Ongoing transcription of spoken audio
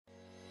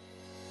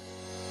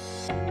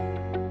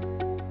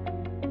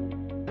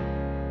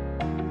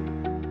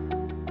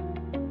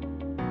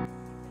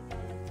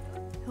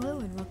Hello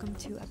and welcome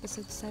to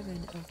episode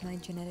 7 of my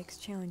genetics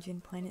challenge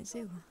in Planet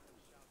Zoo.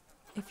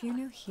 If you're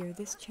new here,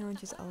 this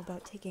challenge is all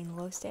about taking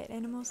low stat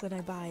animals that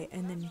I buy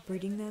and then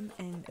breeding them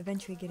and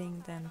eventually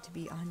getting them to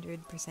be 100%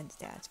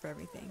 stats for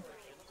everything.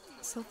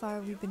 So far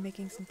we've been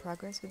making some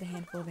progress with a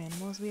handful of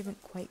animals. We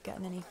haven't quite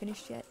gotten any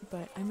finished yet,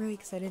 but I'm really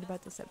excited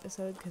about this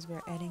episode because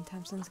we're adding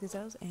Thompson's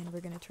gazelles and we're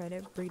going to try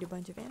to breed a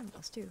bunch of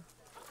animals too.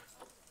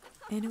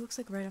 And it looks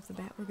like right off the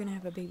bat we're going to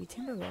have a baby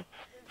timberwolf,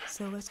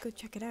 so let's go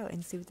check it out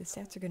and see what the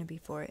stats are going to be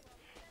for it.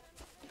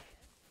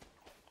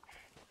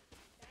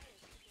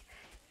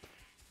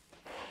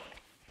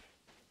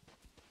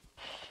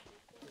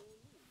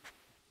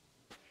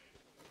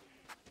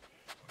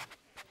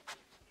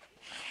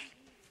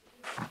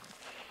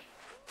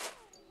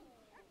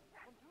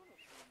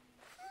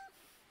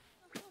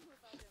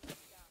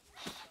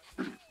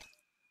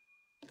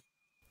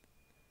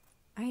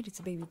 Alright, it's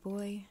a baby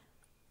boy.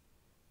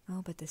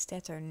 Oh, but the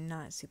stats are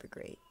not super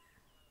great.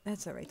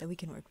 That's alright though, we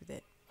can work with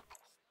it.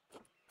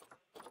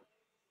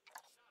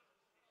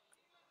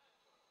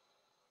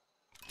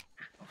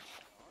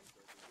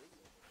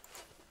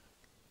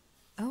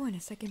 Oh, and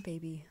a second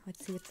baby.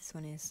 Let's see what this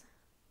one is.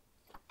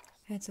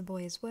 It's a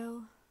boy as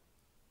well.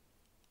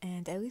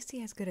 And at least he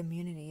has good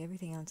immunity.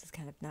 Everything else is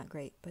kind of not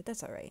great, but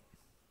that's alright.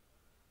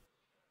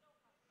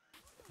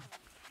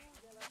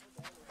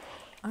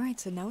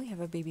 Alright, so now we have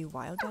a baby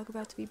wild dog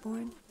about to be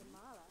born.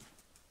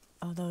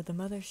 Although the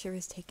mother sure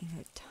is taking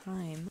her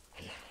time.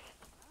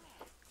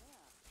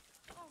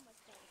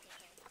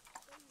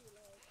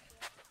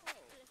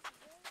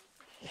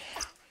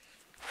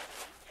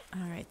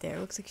 Alright, there.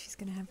 Looks like she's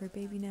gonna have her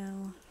baby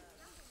now.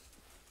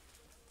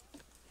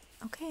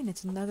 Okay, and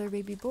it's another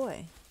baby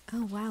boy.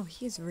 Oh wow,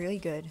 he is really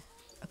good.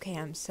 Okay,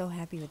 I'm so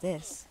happy with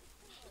this.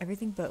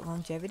 Everything but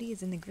longevity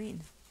is in the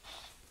green.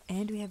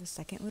 And we have a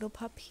second little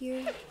pup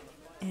here.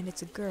 And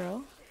it's a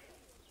girl.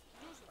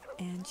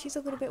 And she's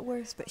a little bit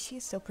worse, but she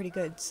is still pretty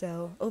good,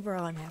 so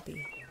overall I'm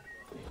happy.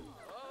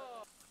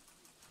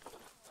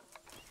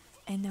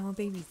 And now a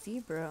baby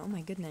zebra, oh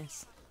my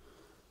goodness.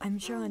 I'm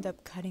sure I'll end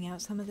up cutting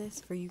out some of this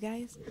for you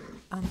guys,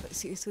 but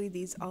seriously,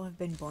 these all have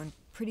been born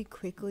pretty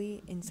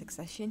quickly in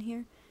succession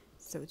here,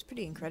 so it's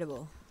pretty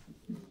incredible.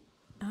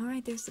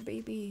 Alright, there's the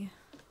baby,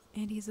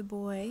 and he's a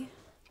boy,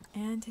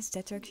 and his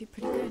stats are actually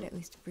pretty good, at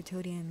least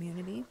fertility and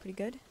immunity, pretty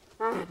good.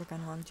 Gotta work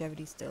on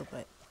longevity still,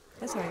 but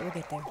that's alright, we'll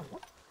get there.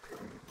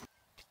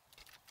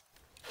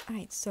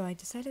 Alright, so I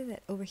decided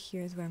that over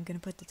here is where I'm going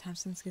to put the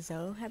Thompson's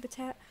gazelle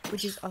habitat,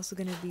 which is also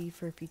going to be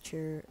for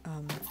future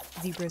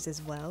zebras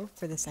as well,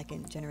 for the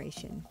second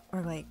generation,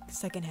 or like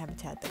second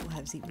habitat that will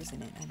have zebras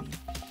in it, I mean.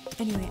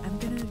 Anyway, I'm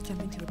going to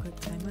jump into a quick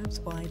time lapse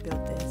while I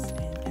build this,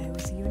 and I will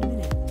see you in a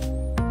minute.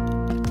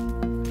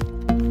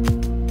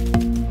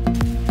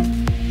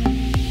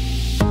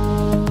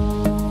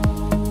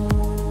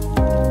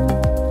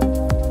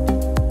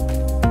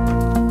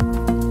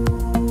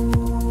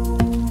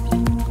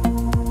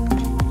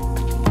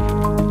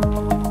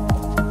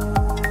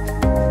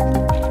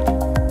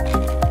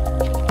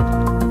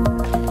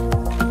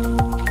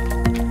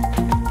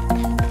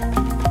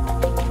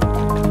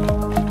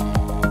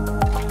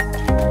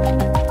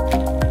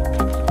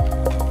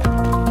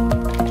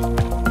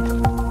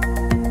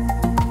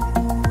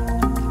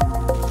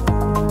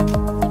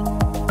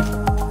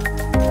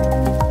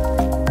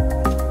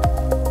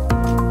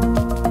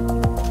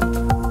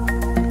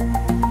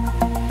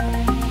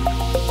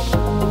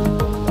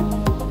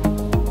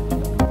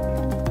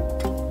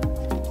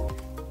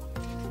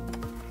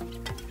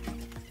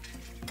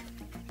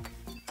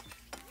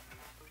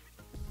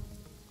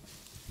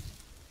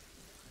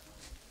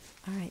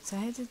 Alright, so I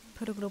had to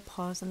put a little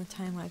pause on the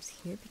time lapse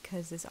here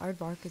because this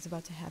aardvark is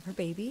about to have her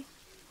baby.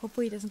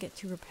 Hopefully it doesn't get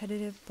too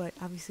repetitive, but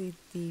obviously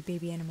the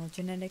baby animal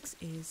genetics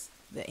is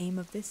the aim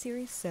of this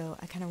series, so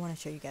I kind of want to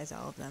show you guys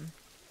all of them.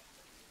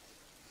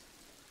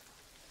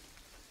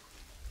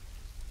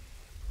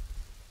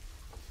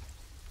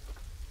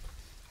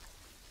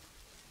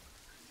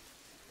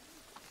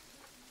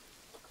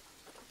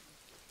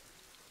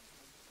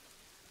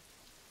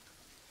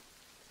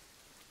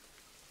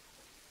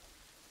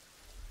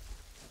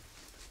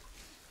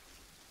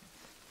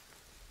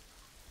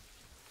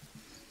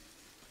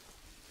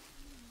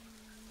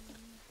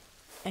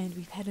 And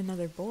we've had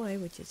another boy,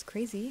 which is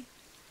crazy.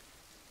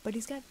 But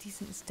he's got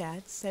decent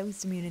stats, at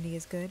least immunity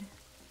is good.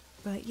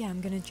 But yeah,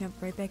 I'm gonna jump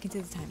right back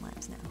into the time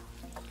lapse now.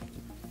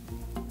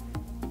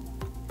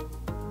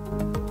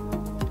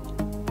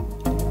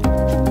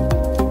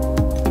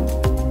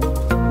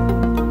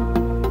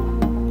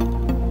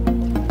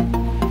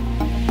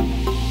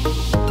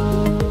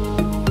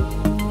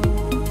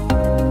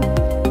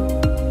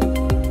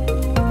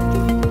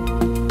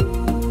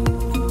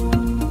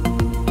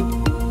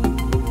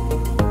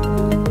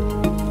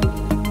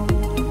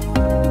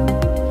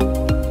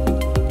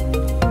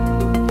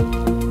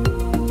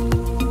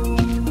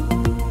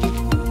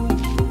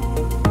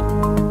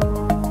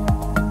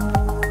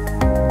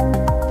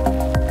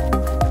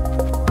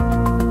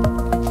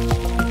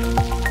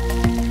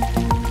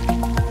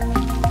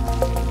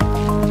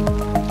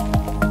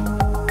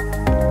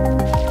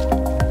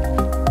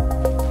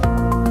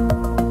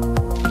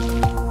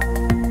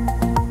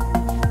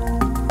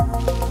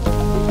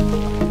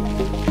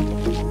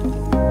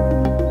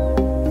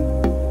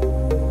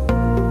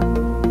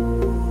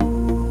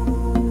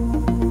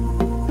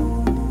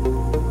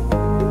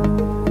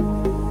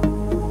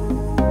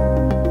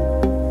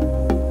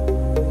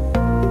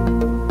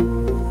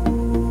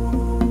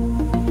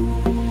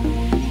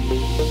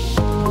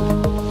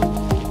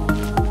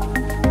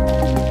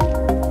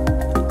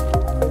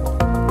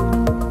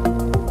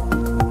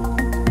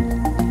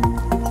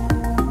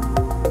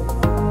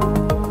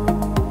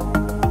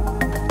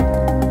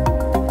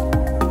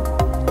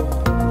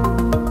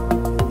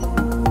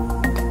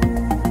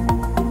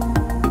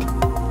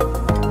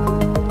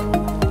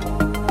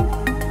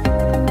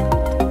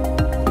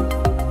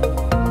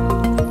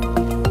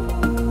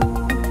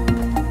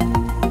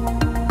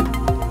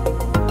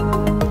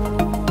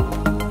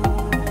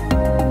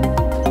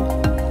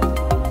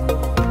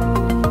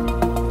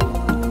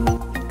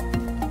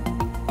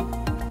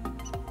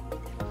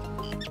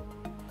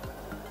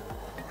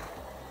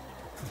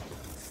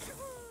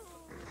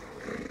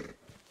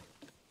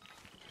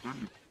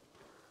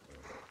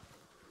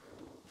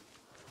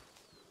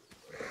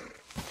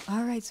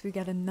 Alright, so we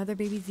got another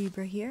baby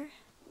zebra here.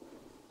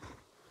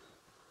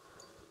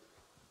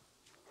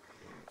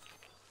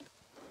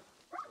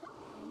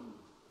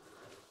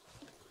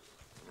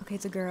 Okay,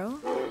 it's a girl.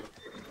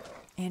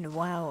 And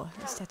wow,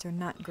 her stats are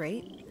not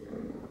great.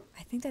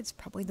 I think that's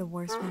probably the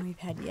worst one we've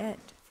had yet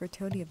for a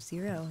total of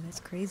 0. That's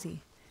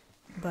crazy.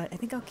 But I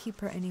think I'll keep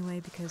her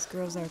anyway because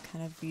girls are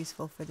kind of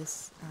useful for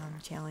this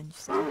challenge.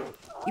 So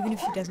even if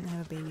she doesn't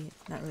have a baby,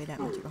 it's not really that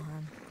much of a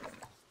harm.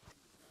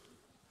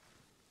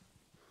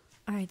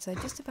 Alright, so I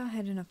just about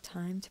had enough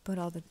time to put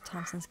all the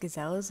Thompson's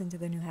gazelles into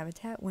their new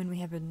habitat when we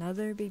have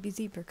another baby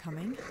zebra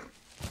coming.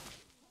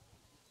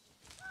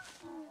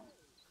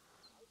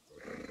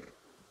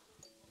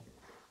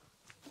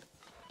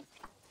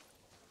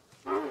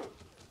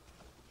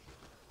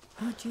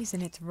 Oh geez,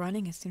 and it's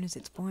running as soon as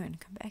it's born.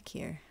 Come back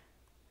here.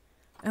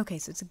 Okay,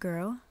 so it's a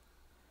girl.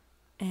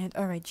 And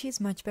alright,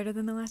 she's much better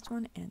than the last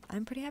one, and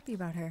I'm pretty happy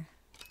about her.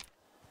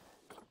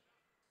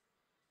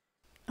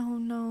 Oh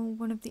no,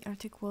 one of the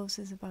Arctic wolves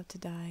is about to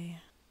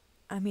die.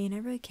 I mean, I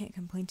really can't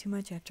complain too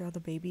much after all the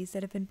babies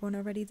that have been born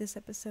already this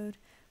episode,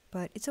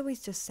 but it's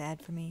always just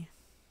sad for me.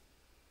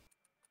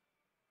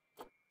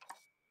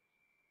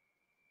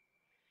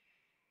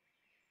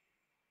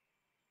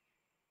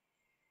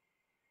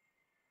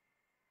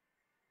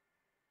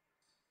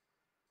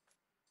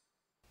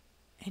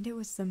 And it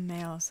was the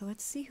male, so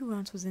let's see who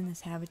else was in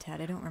this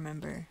habitat. I don't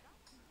remember.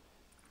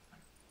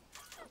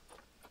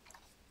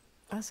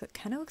 Oh, so it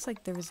kind of looks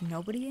like there was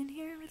nobody in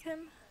here with him.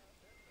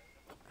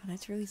 Oh,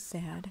 that's really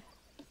sad.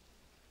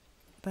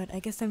 But I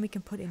guess then we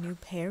can put a new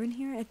pair in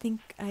here. I think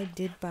I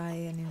did buy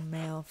a new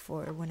male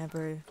for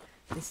whenever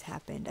this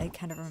happened. I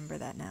kind of remember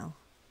that now.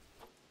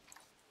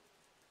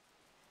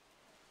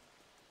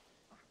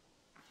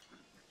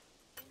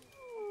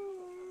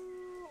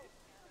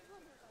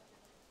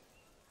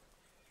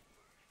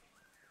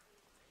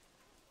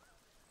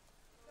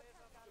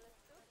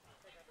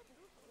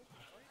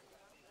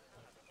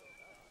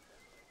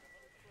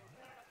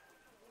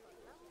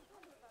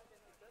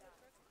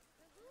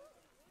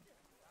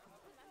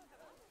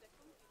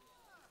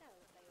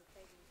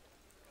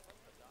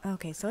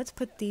 Okay, so let's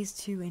put these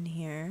two in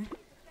here,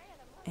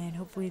 and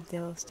hopefully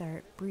they'll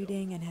start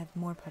breeding and have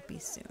more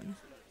puppies soon.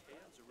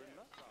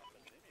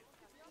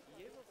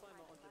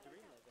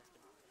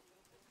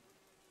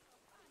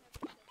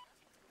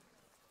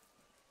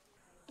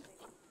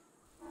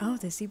 Oh,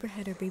 the zebra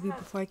had her baby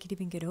before I could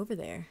even get over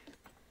there.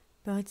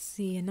 But let's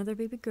see, another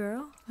baby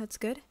girl, that's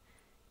good.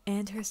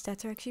 And her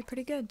stats are actually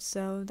pretty good,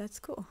 so that's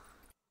cool.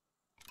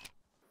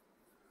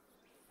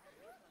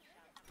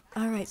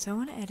 Alright, so I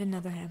want to add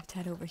another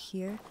habitat over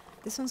here.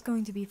 This one's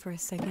going to be for a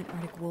second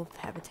Arctic wolf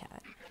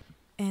habitat.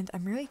 And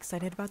I'm really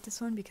excited about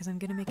this one because I'm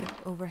going to make an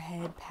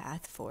overhead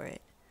path for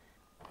it.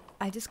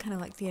 I just kind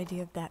of like the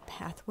idea of that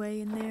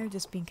pathway in there,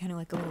 just being kind of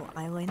like a little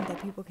island that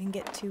people can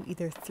get to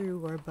either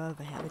through or above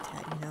a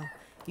habitat, you know.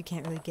 You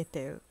can't really get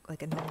there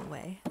like a normal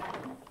way.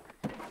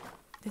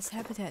 This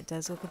habitat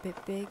does look a bit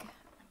big,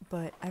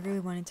 but I really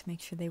wanted to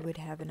make sure they would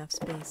have enough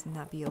space and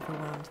not be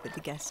overwhelmed with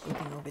the guests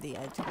looking over the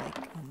edge like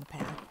on the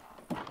path.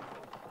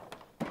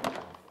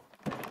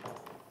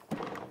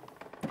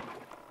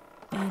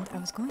 And I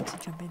was going to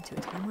jump into a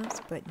time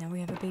lapse, but now we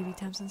have a baby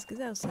Thompson's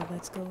gazelle, so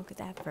let's go look at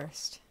that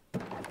first.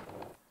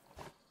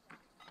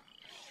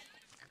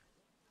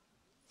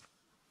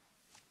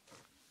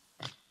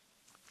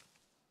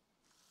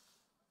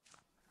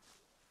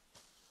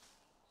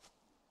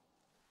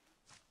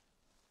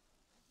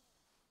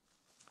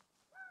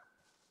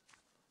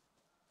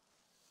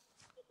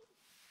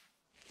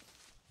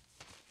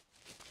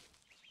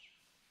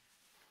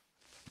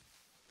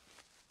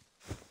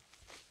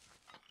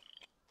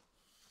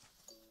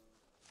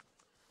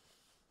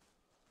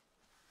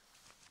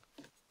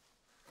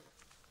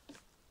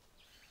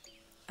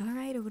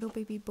 Alright, a little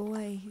baby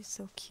boy, he's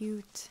so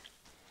cute.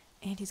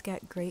 And he's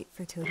got great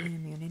fertility and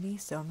immunity,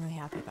 so I'm really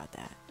happy about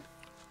that.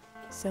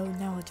 So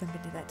now we'll jump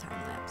into that time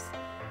lapse.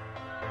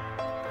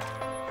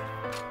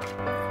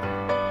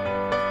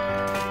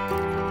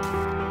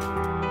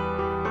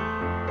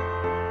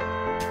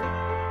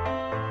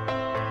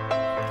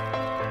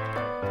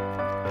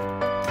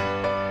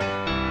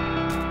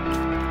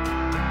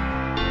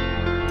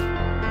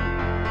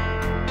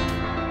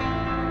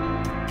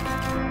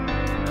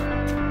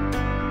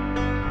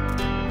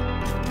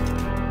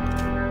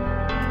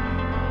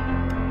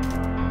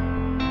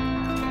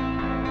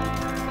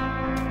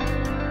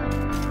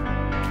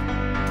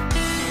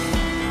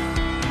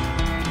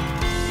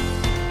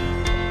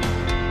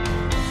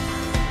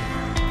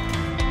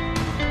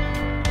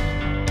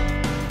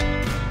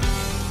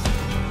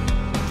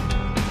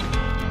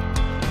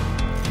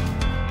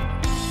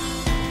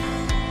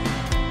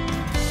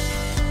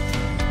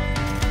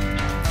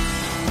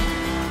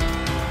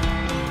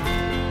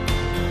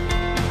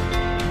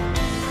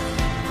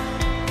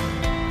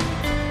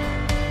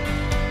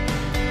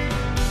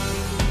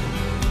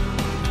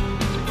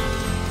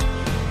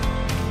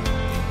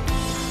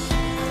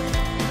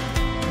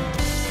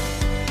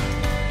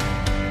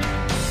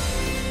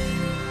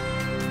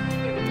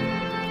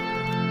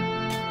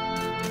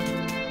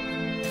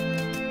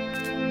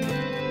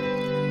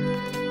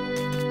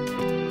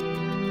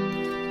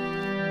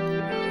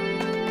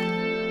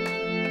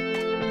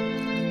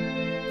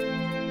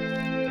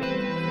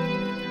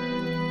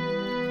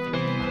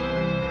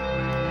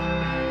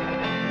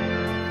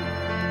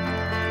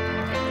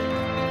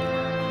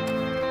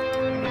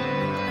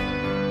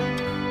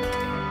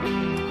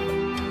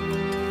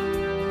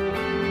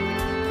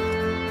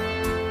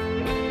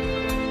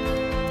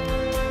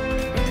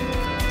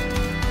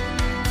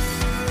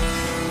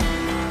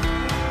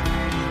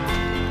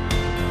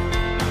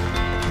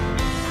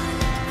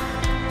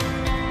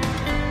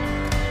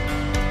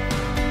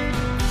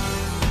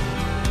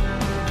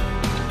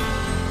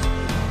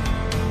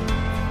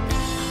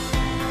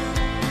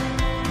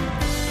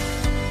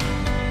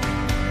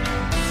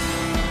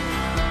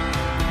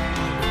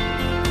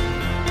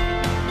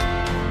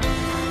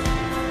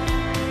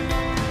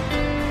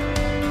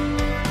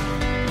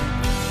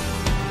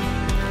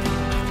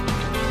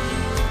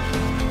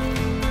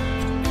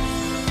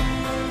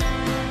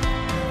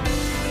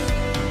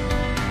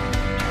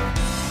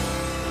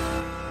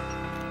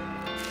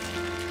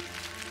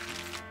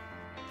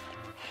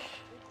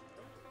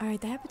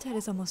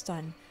 is almost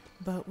done,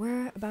 but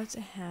we're about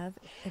to have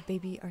a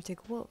baby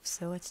Arctic wolf,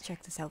 so let's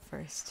check this out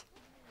first.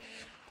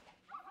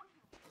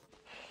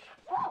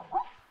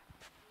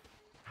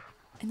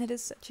 And that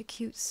is such a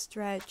cute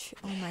stretch,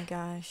 oh my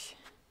gosh.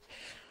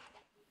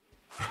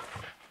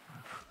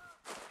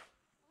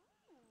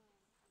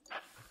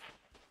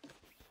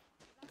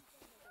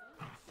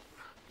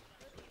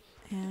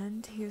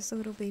 And here's the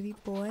little baby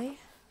boy.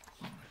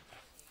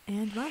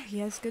 And wow, he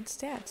has good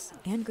stats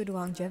and good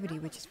longevity,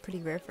 which is pretty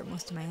rare for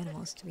most of my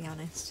animals, to be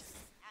honest.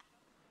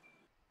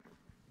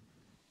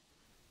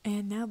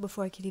 And now,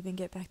 before I could even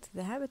get back to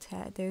the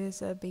habitat,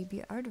 there's a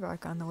baby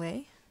aardvark on the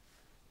way.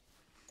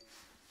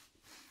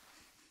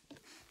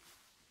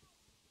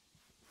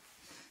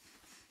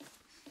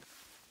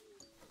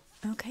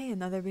 Okay,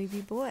 another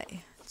baby boy.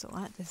 It's a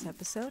lot this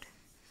episode.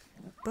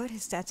 But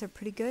his stats are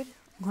pretty good.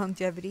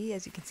 Longevity,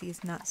 as you can see,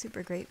 is not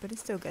super great, but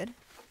it's still good.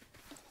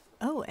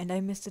 Oh, and I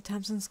missed a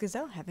Thompson's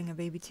Gazelle having a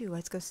baby too.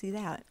 Let's go see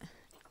that.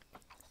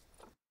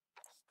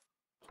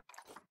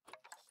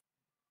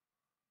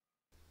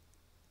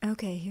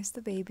 Okay, here's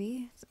the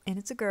baby, and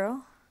it's a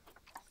girl.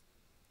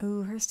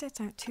 Ooh, her stats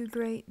aren't too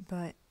great,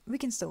 but we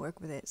can still work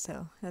with it,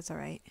 so that's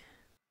alright.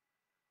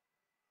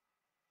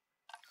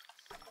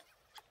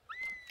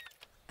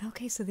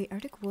 Okay, so the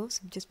Arctic wolves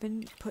have just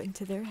been put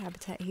into their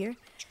habitat here,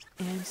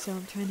 and so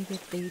I'm trying to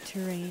get the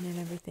terrain and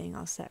everything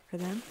all set for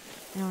them.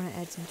 And I want to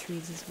add some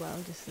trees as well,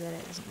 just so that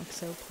it doesn't look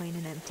so plain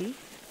and empty.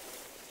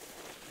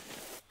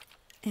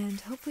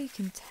 And hopefully you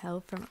can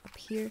tell from up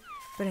here,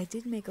 but I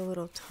did make a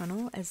little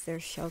tunnel as their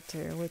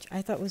shelter, which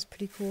I thought was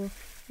pretty cool.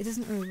 It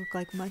doesn't really look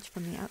like much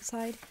from the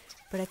outside,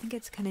 but I think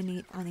it's kind of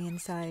neat on the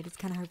inside. It's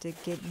kind of hard to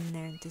get in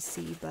there and to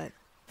see, but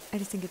I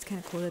just think it's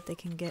kind of cool that they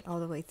can get all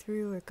the way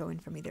through or go in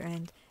from either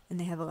end, and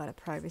they have a lot of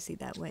privacy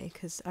that way,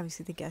 because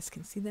obviously the guests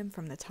can see them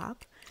from the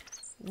top,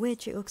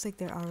 which it looks like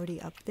they're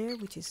already up there,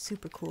 which is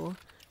super cool.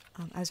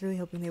 I was really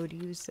hoping they would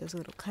use those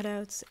little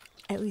cutouts,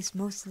 at least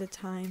most of the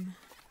time,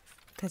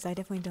 because I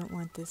definitely don't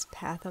want this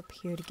path up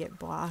here to get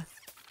blocked.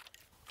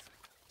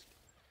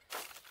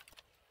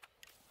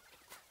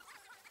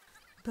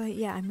 But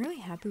yeah, I'm really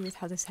happy with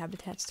how this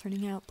habitat's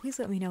turning out. Please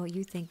let me know what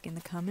you think in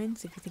the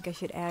comments, if you think I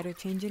should add or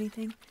change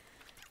anything.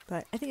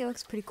 But I think it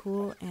looks pretty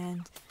cool,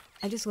 and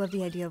I just love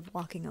the idea of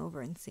walking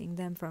over and seeing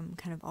them from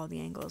kind of all the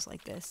angles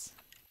like this.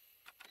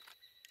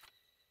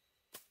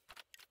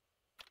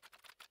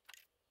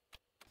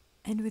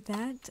 And with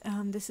that,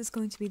 this is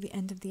going to be the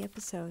end of the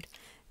episode.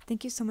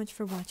 Thank you so much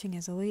for watching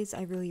as always,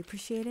 I really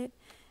appreciate it.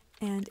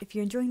 And if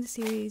you're enjoying the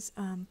series,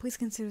 please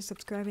consider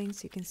subscribing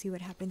so you can see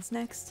what happens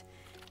next.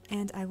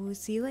 And I will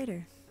see you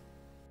later.